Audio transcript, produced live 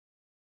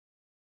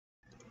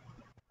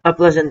A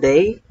pleasant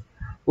day.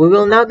 We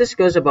will now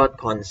discuss about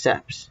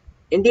concepts.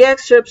 In the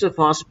excerpts of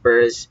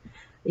Hospers,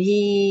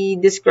 he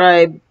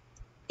described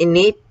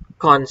innate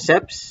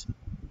concepts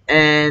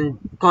and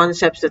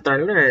concepts that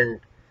are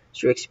learned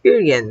through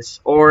experience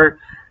or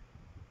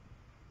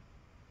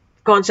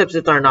concepts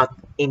that are not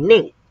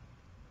innate.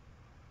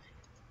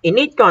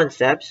 Innate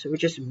concepts,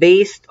 which is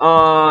based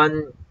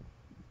on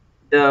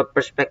the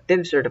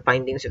perspectives or the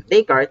findings of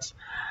Descartes,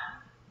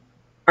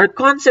 are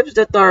concepts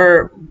that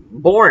are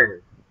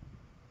born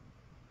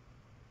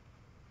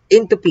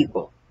into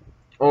people,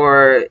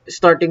 or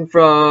starting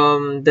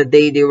from the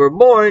day they were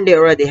born, they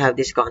already have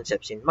these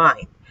concepts in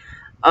mind.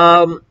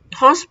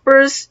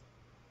 Hospers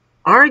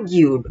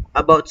argued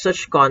about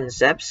such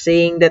concepts,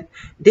 saying that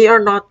they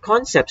are not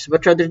concepts,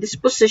 but rather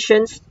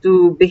dispositions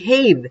to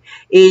behave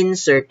in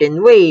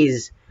certain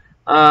ways.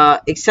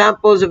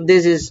 Examples of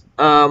this is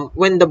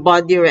when the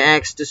body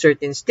reacts to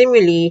certain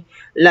stimuli,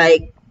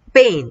 like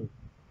pain,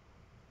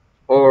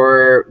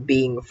 or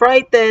being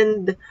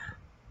frightened,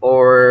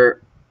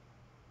 or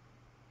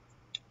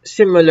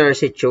similar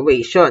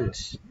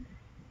situations.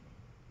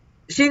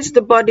 Since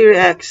the body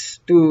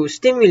reacts to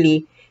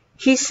stimuli,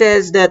 he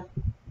says that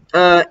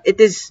it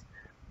is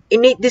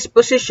innate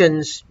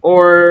dispositions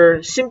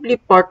or simply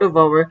part of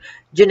our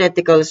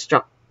genetic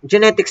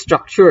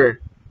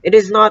structure. It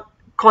is not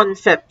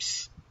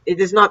concepts. It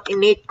is not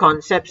innate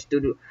concepts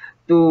to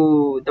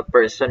the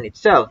person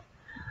itself.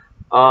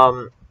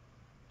 Um,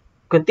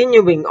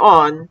 Continuing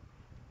on,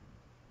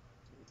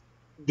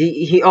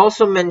 he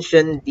also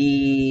mentioned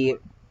the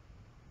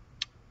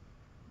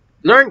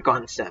learned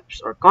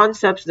concepts or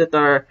concepts that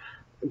are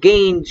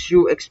gained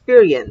through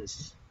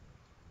experience,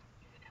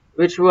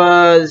 which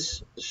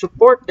was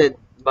supported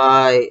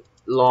by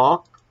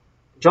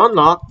John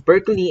Locke,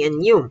 Berkeley,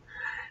 and Hume,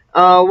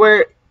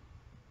 where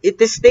it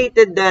is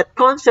stated that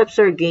concepts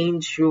are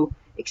gained through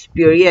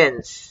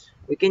experience.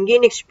 We can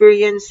gain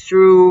experience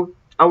through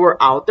our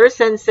outer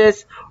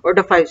senses or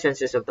the five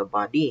senses of the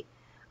body.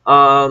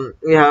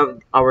 We have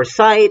our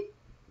sight,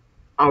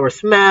 our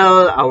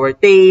smell, our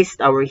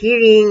taste, our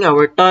hearing,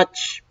 our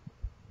touch.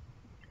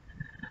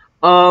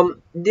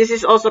 This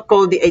is also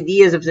called the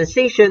ideas of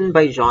sensation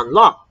by John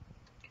Locke.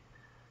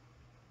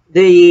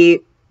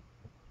 The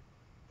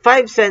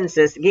five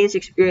senses gains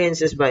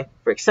experiences by,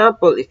 for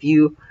example, if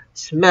you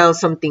smell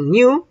something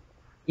new,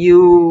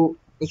 you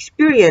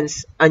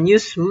experience a new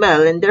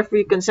smell and therefore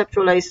you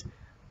conceptualize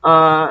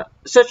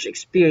such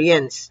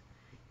experience.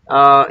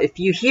 If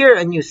you hear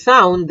a new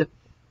sound,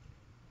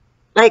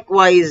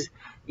 likewise,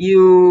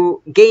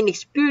 you gain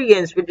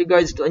experience with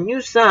regards to a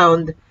new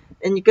sound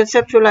and you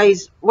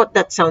conceptualize what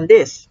that sound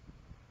is.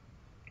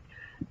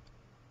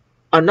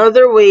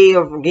 Another way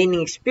of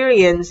gaining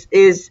experience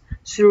is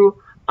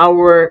through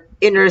our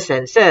inner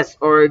senses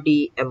or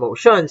the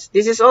emotions.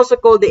 This is also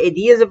called the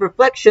ideas of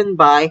reflection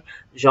by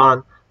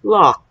John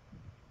Locke.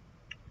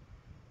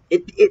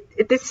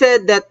 It is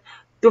said that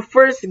to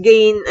first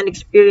gain an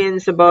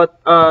experience about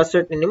a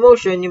certain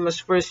emotion, you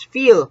must first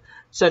feel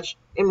such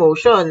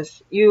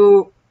emotions.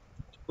 You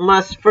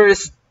must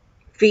first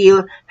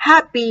feel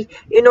happy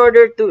in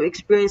order to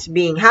experience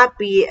being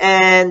happy,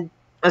 and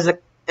as a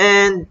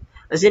and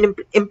as an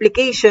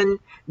implication,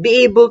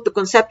 be able to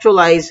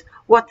conceptualize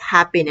what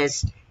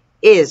happiness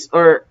is,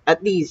 or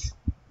at least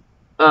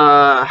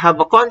have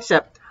a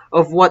concept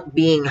of what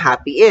being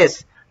happy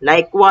is.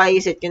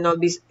 Likewise, it can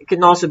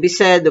also be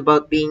said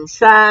about being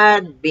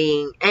sad,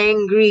 being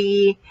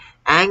angry,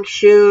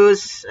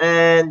 anxious,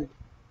 and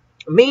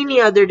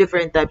many other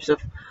different types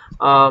of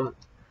um,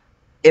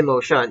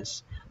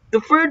 emotions.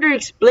 To further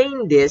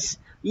explain this,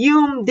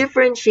 Hume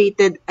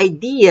differentiated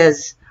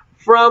ideas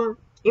from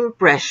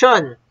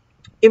impression.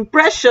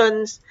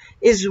 Impressions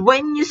is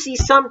when you see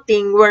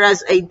something,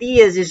 whereas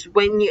ideas is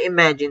when you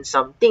imagine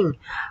something.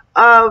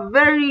 A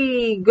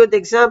very good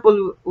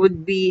example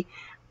would be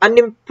an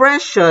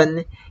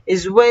impression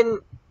is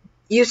when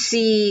you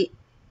see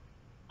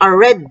a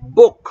red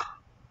book.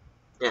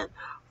 Yeah.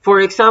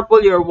 For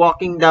example, you're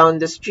walking down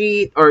the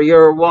street or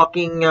you're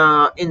walking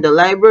in the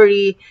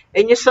library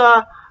and you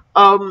saw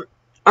a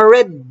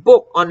red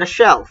book on a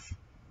shelf.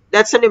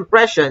 That's an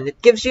impression.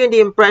 It gives you the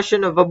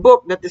impression of a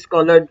book that is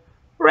colored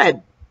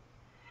red.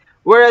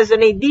 Whereas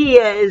an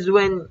idea is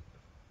when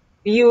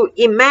you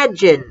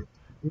imagine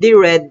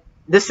the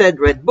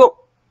said red book.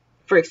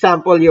 For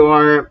example, you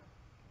are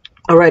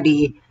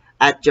already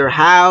at your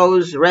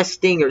house,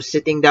 resting, or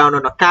sitting down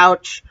on a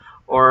couch,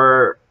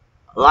 or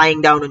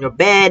lying down on your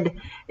bed,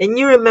 and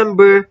you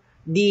remember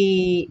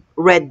the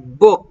red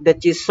book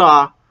that you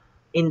saw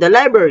in the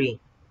library.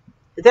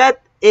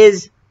 That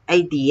is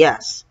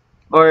ideas,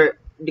 or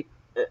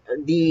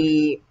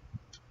the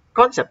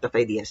concept of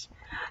ideas.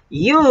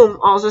 Hume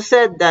also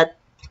said that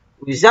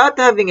without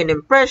having an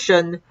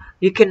impression,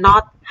 you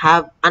cannot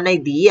have an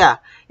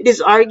idea. It is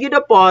argued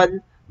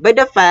upon by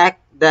the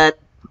fact that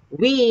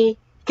we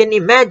can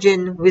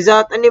imagine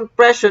without an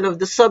impression of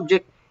the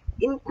subject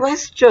in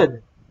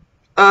question.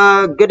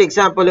 A good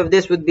example of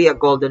this would be a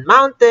golden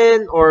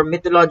mountain or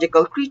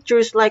mythological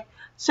creatures like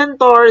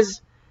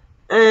centaurs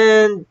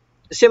and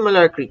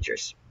similar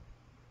creatures.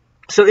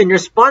 So in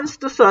response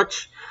to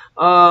such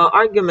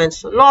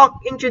arguments,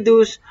 Locke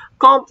introduced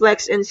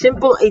complex and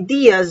simple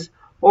ideas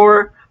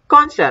or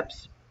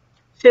concepts.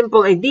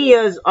 Simple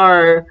ideas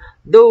are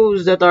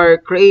those that are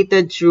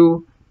created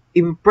through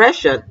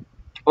impression,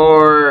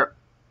 or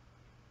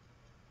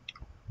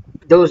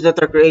those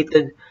that are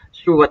created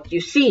through what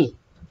you see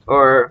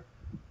or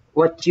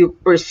what you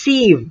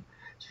perceive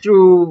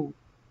through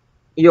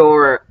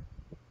your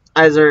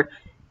either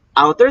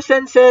outer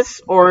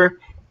senses or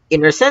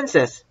inner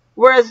senses.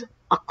 Whereas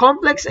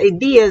complex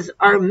ideas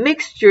are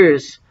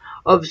mixtures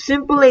of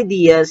simple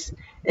ideas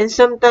and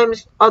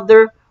sometimes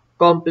other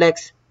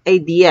complex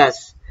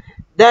ideas.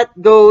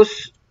 That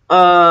goes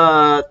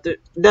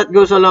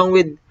along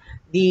with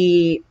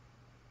the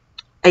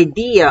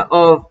idea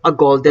of a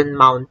golden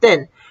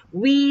mountain.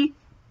 We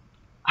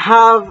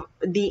have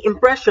the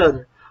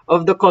impression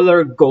of the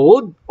color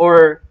gold,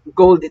 or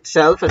gold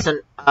itself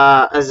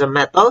as a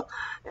metal,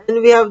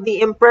 and we have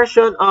the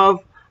impression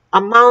of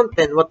a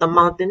mountain, what a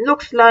mountain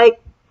looks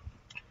like,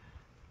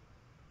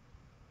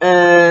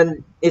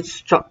 and its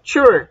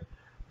structure.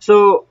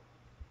 So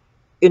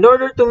in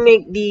order to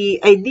make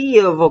the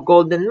idea of a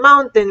golden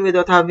mountain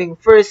without having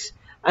first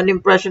an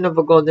impression of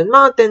a golden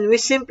mountain, we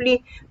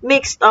simply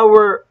mixed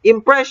our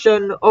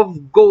impression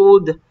of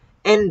gold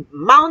and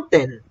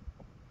mountain.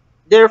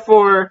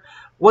 Therefore,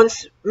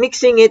 once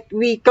mixing it,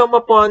 we come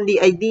upon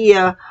the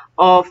idea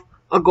of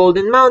a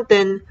golden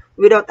mountain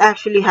without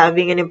actually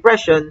having an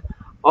impression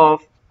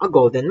of a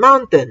golden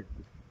mountain.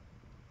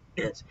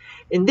 Yes.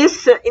 In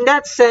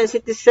that sense,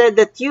 it is said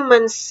that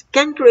humans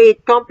can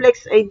create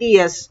complex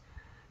ideas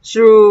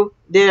through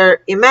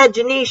their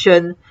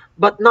imagination,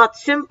 but not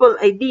simple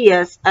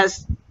ideas,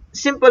 as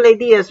simple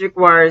ideas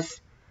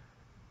requires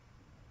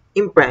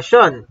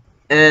impression.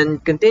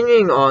 And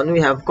continuing on,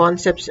 we have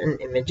concepts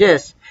and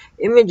images.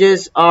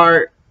 Images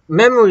are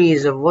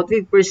memories of what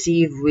we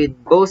perceive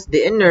with both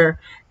the inner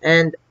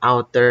and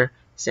outer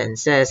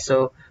senses.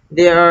 So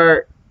they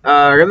are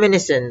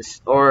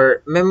reminiscence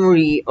or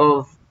memory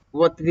of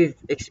what we've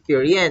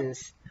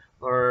experienced,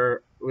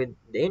 or with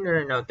the inner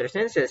and outer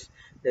senses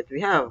that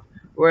we have.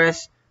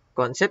 Whereas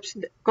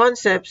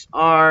concepts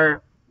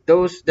are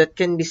those that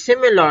can be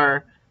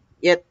similar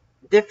yet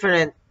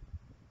different,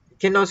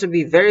 can also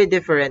be very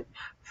different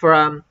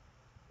from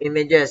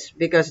images,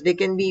 because they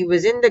can be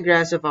within the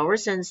grasp of our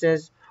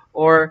senses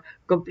or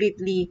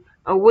completely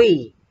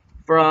away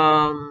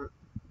from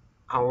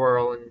our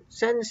own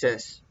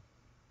senses.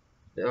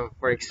 So,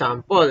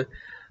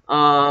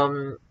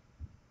 um,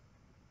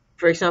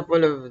 for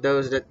example, of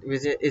those that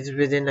is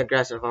within the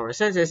grasp of our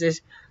senses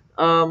is,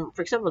 for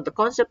example, the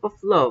concept of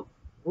love.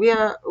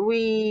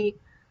 We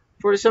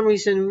for some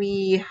reason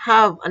we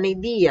have an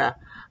idea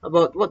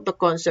about what the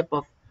concept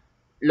of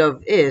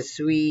love is.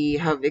 We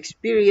have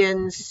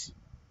experienced,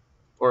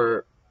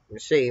 or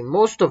say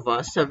most of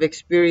us have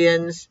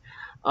experienced,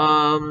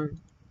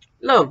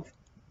 love,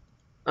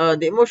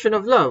 the emotion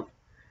of love.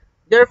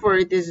 Therefore,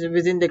 it is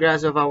within the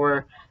grasp of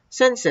our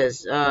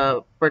senses,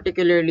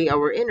 particularly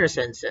our inner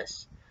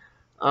senses.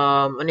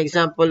 An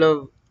example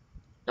of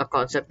a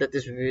concept that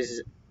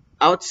is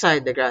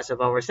outside the grasp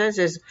of our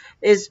senses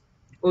is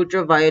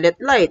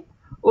ultraviolet light.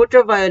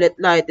 Ultraviolet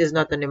light is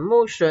not an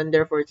emotion,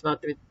 therefore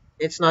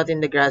it's not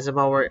in the grasp of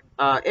our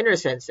inner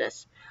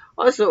senses.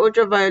 Also,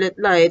 ultraviolet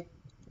light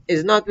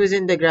is not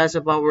within the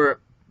grasp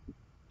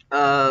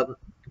um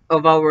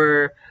of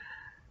our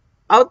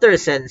outer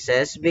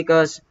senses,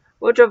 because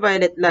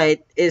ultraviolet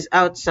light is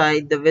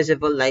outside the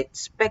visible light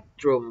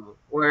spectrum,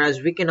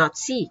 whereas we cannot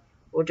see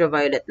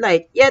ultraviolet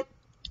light, yet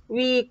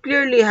we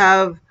clearly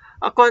have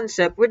a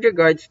concept with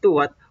regards to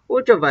what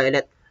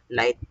ultraviolet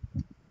light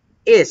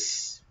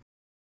is.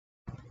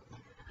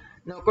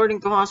 Now,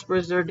 according to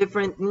Hospers, there are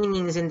different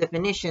meanings and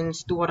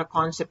definitions to what a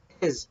concept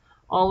is,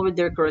 all with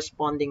their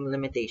corresponding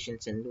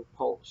limitations and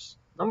loopholes.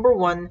 Number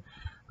one,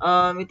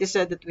 it is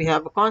said that we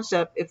have a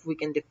concept if we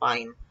can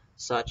define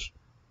such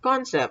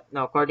concept.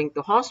 Now, according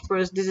to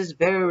Hospers, this is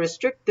very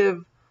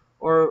restrictive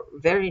or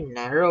very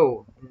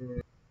narrow.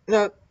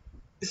 Now,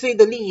 to say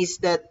the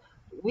least, that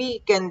we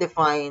can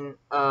define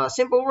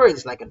simple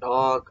words like a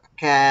dog, a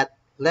cat,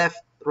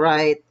 left,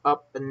 right,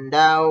 up, and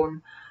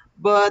down.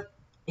 But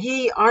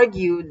he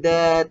argued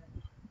that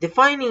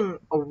defining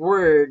a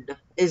word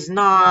is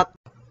not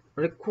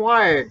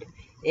required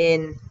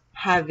in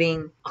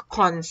having a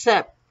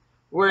concept,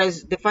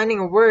 whereas defining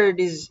a word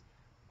is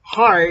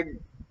hard.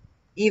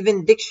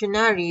 Even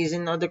dictionaries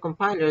and other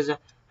compilers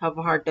have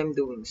a hard time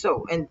doing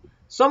so. And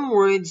some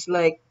words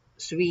like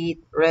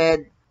sweet,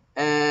 red,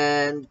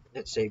 and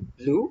let's say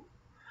blue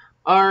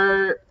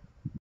are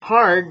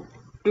hard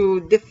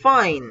to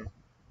define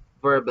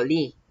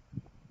verbally.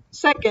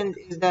 Second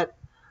is that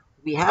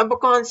we have a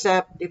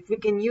concept if we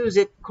can use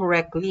it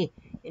correctly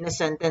in a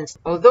sentence.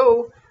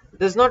 Although it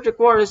does not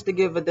require us to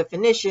give a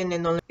definition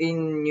and only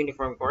in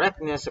uniform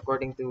correctness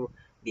according to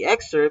the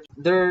excerpt,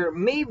 there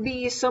may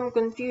be some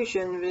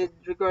confusion with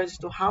regards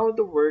to how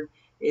the word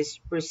is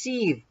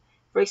perceived.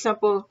 For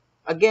example,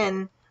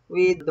 again,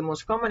 with the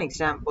most common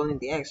example in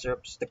the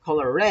excerpts, the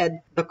color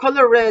red. The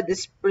color red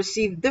is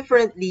perceived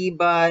differently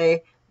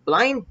by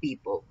blind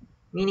people,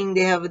 meaning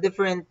they have a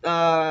different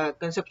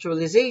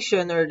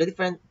conceptualization or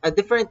a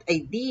different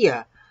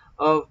idea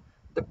of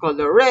the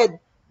color red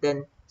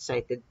than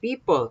sighted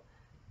people.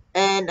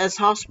 And as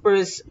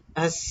Hospers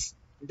has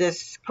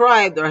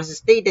described or has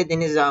stated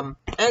in his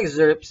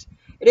excerpts,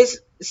 it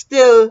is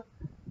still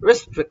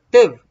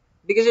restrictive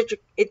because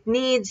it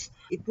needs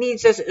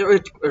us or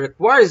it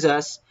requires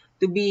us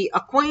to be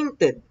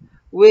acquainted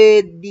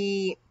with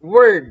the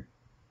word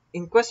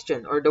in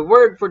question or the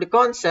word for the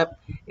concept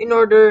in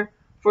order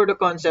for the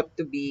concept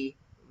to be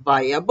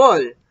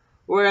viable.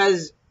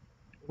 Whereas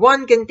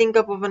one can think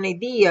up of an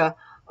idea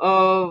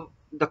of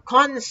the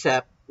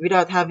concept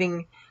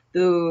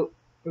to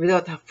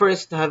without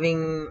first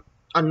having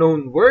a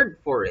known word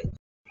for it.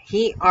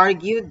 He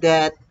argued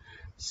that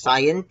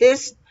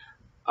scientists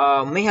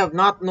may have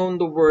not known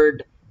the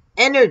word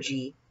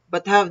energy,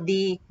 but have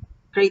the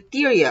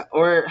criteria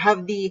or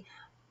have the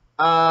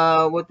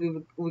what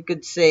we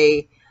could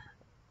say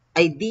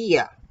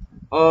idea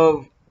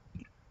of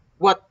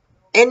what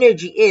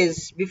energy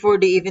is before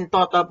they even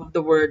thought up of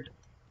the word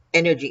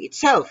energy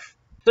itself.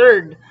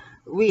 Third,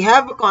 we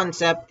have a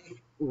concept,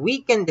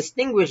 we can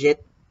distinguish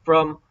it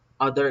from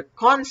other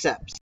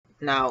concepts.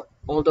 Now,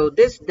 although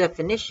this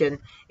definition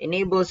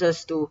enables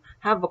us to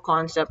have a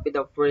concept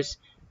without first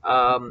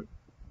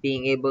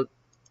being able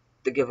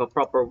to give a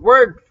proper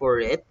word for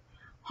it,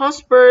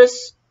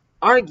 Hospers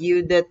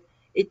argued that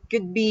it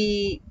could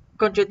be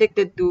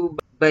contradicted to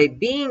by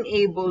being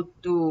able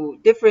to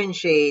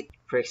differentiate,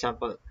 for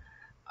example,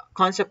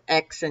 concept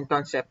X and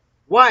concept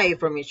Y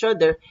from each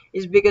other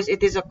is because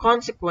it is a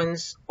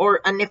consequence or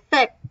an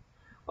effect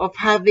of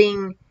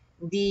having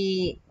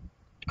the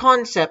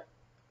concept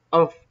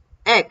of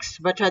X,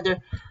 but rather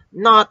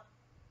not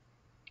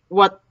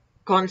what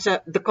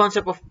the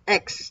concept of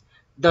X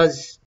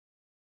does.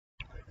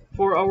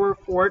 For our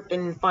fourth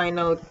and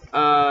final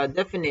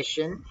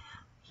definition,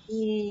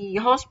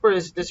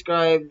 Hospers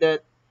described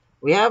that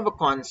we have a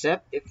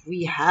concept if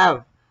we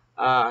have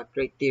a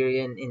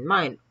criterion in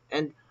mind.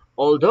 And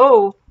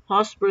although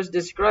Hospers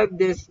described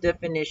this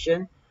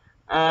definition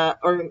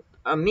or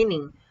a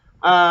meaning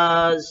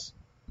as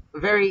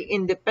very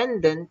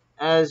independent,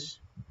 as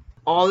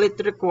all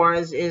it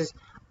requires is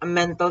a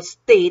mental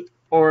state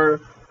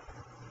or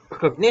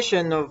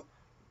recognition of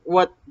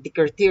what the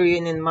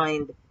criterion in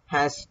mind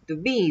has to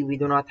be. We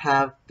do not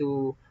have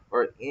to,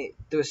 or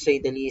to say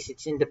the least,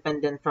 it's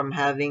independent from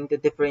having to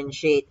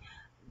differentiate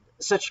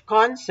such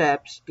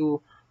concepts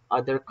to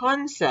other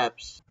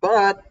concepts.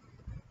 But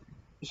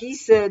he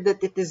said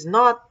that it is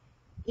not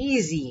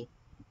easy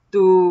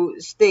to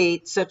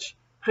state such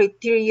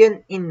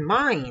criterion in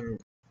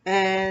mind.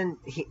 And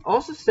he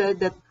also said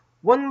that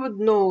one would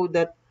know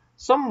that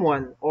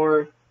someone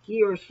or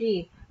he or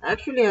she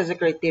actually has a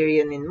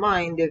criterion in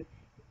mind if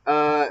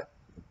uh,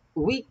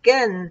 we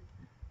can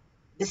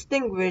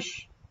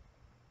distinguish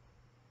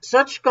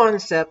such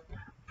concept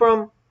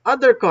from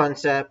other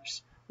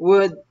concepts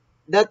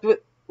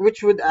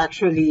which would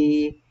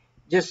actually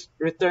just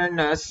return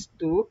us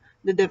to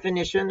the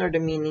definition or the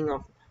meaning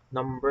of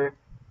number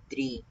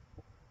 3.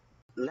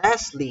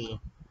 Lastly,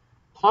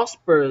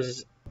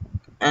 Hospers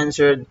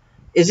answered,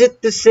 is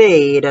it to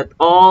say that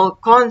all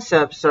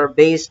concepts are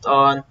based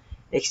on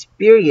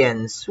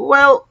experience?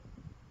 Well,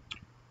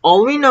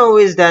 all we know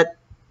is that,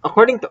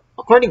 according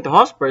to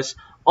Hospers,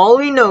 all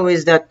we know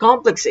is that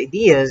complex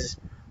ideas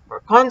or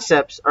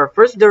concepts are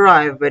first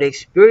derived by the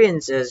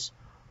experiences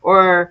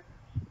or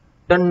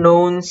the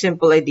known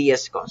simple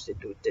ideas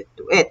constituted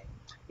to it.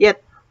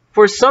 Yet,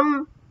 for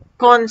some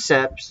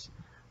concepts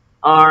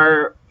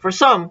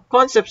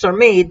concepts are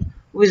made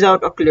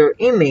without a clear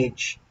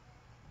image.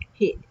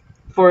 He,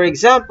 for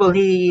example,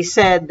 he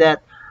said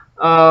that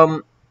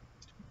um,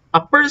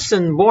 a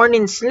person born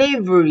in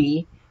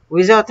slavery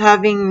without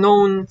having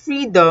known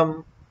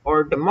freedom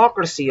or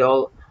democracy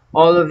all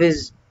of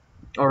his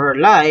or her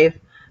life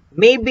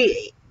may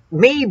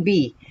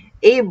be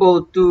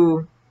able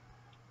to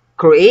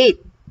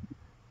create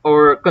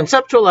or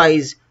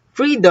conceptualize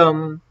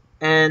freedom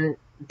and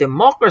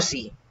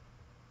democracy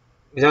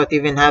without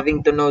even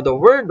having to know the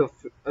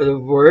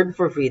word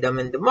for freedom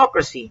and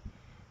democracy,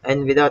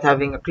 and without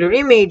having a clear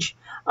image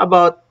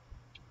about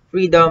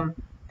freedom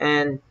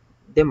and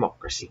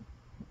democracy.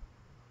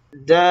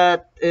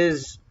 That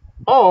is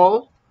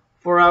all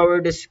for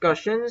our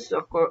discussions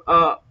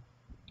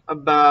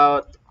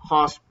about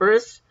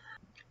Hospers.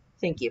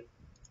 Thank you.